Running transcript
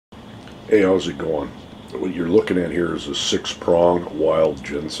Hey, how's it going? What you're looking at here is a six-prong wild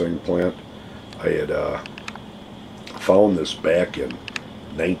ginseng plant. I had found this back in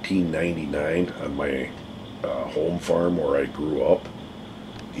 1999 on my home farm where I grew up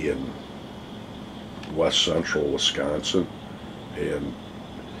in west central Wisconsin. And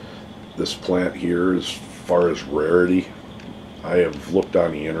this plant here, as far as rarity, I have looked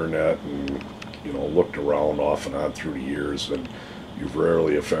on the internet and looked around off and on through the years, and you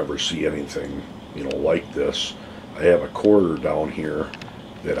rarely, if ever, see anything like this. I have a quarter down here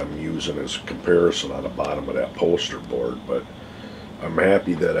that I'm using as a comparison on the bottom of that poster board, but I'm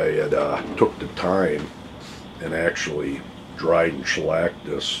happy that I had took the time and actually dried and shellacked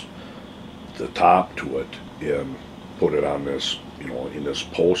the top to it and put it on this in this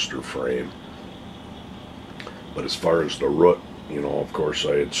poster frame. But as far as the root, of course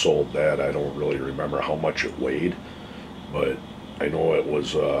I had sold that. I don't really remember how much it weighed, but I know it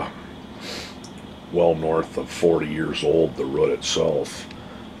was well north of 40 years old, the root itself.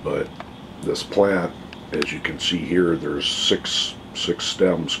 But this plant, as you can see here, there's six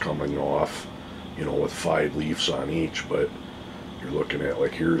stems coming off, with 5 leaves on each. But you're looking at,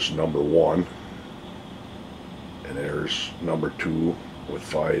 like, here's number 1, and there's number 2 with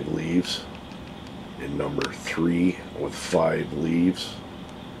 5 leaves, and number 3 with 5 leaves,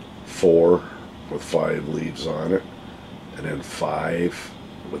 4 with 5 leaves on it, and then 5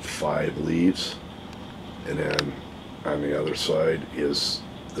 with 5 leaves, and then on the other side is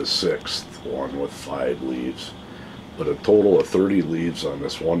the 6th one with 5 leaves. But a total of 30 leaves on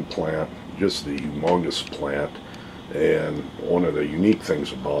this one plant, just the humongous plant. And one of the unique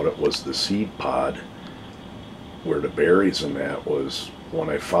things about it was the seed pod, where the berries in that was, when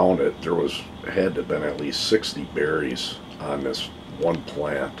I found it, had to have been at least 60 berries on this one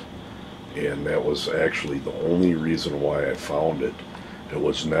plant. And that was actually the only reason why I found it. It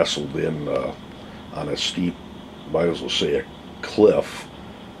was nestled in on a steep, might as well say a cliff,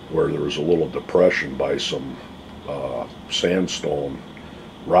 where there was a little depression by some sandstone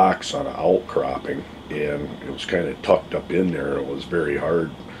rocks on an outcropping, and it was kind of tucked up in there. It was very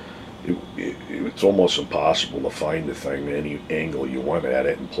hard. It's almost impossible to find the thing any angle you went at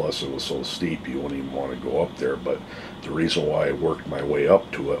it, and plus it was so steep you wouldn't even want to go up there. But the reason why I worked my way up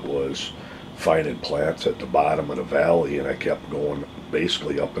to it was finding plants at the bottom of the valley, and I kept going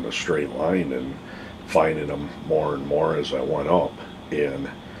basically up in a straight line and finding them more and more as I went up. And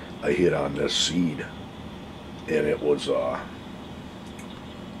I hit on this seed, and it was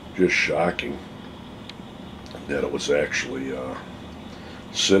just shocking that it was actually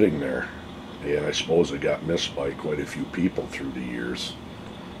sitting there. And I suppose it got missed by quite a few people through the years.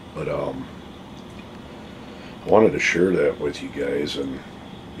 But I wanted to share that with you guys, and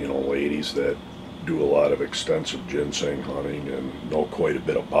ladies that do a lot of extensive ginseng hunting and know quite a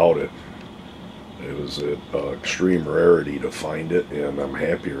bit about it. It was an extreme rarity to find it, and I'm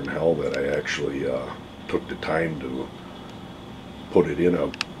happier than hell that I actually took the time to put it in a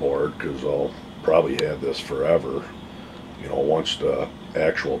board, because I'll probably have this forever. Once the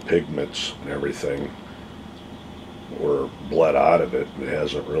actual pigments and everything were bled out of it, it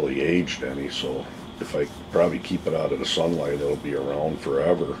hasn't really aged any, so if I probably keep it out of the sunlight, it'll be around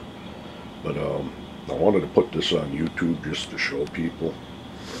forever. But I wanted to put this on YouTube just to show people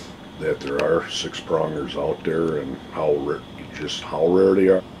that there are six-prongers out there, and how rare they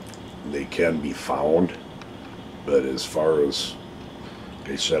are. They can be found, but as far as,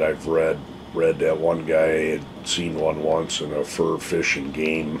 like I said, I've read that one guy had seen one once in a fur, fish, and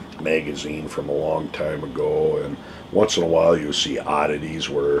game magazine from a long time ago, and once in a while you see oddities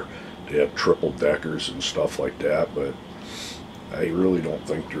where they have triple deckers and stuff like that, but I really don't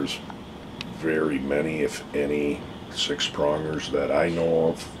think there's very many, if any, six-prongers that I know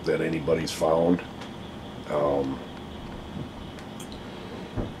of that anybody's found.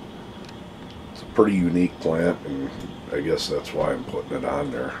 It's a pretty unique plant, and I guess that's why I'm putting it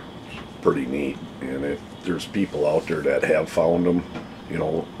on there. Pretty neat. And if there's people out there that have found them,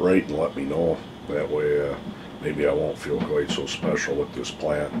 write and let me know. That way maybe I won't feel quite so special with this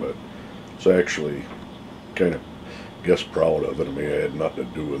plant. But it's actually kind of, I guess, proud of it. I mean, I had nothing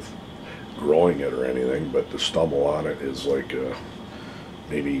to do with growing it or anything, but to stumble on it is like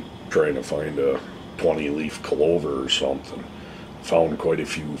maybe trying to find a 20-leaf clover or something. Found quite a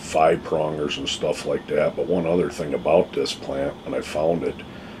few 5-prongers and stuff like that. But one other thing about this plant, when I found it,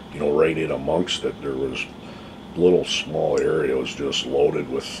 right in amongst it, there was a little small area was just loaded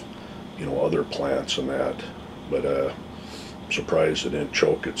with, other plants and that. But I'm surprised it didn't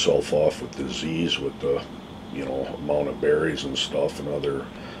choke itself off with disease with the, amount of berries and stuff and other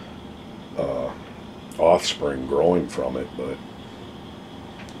offspring growing from it. But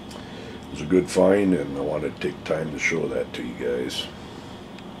was a good find, and I wanted to take time to show that to you guys.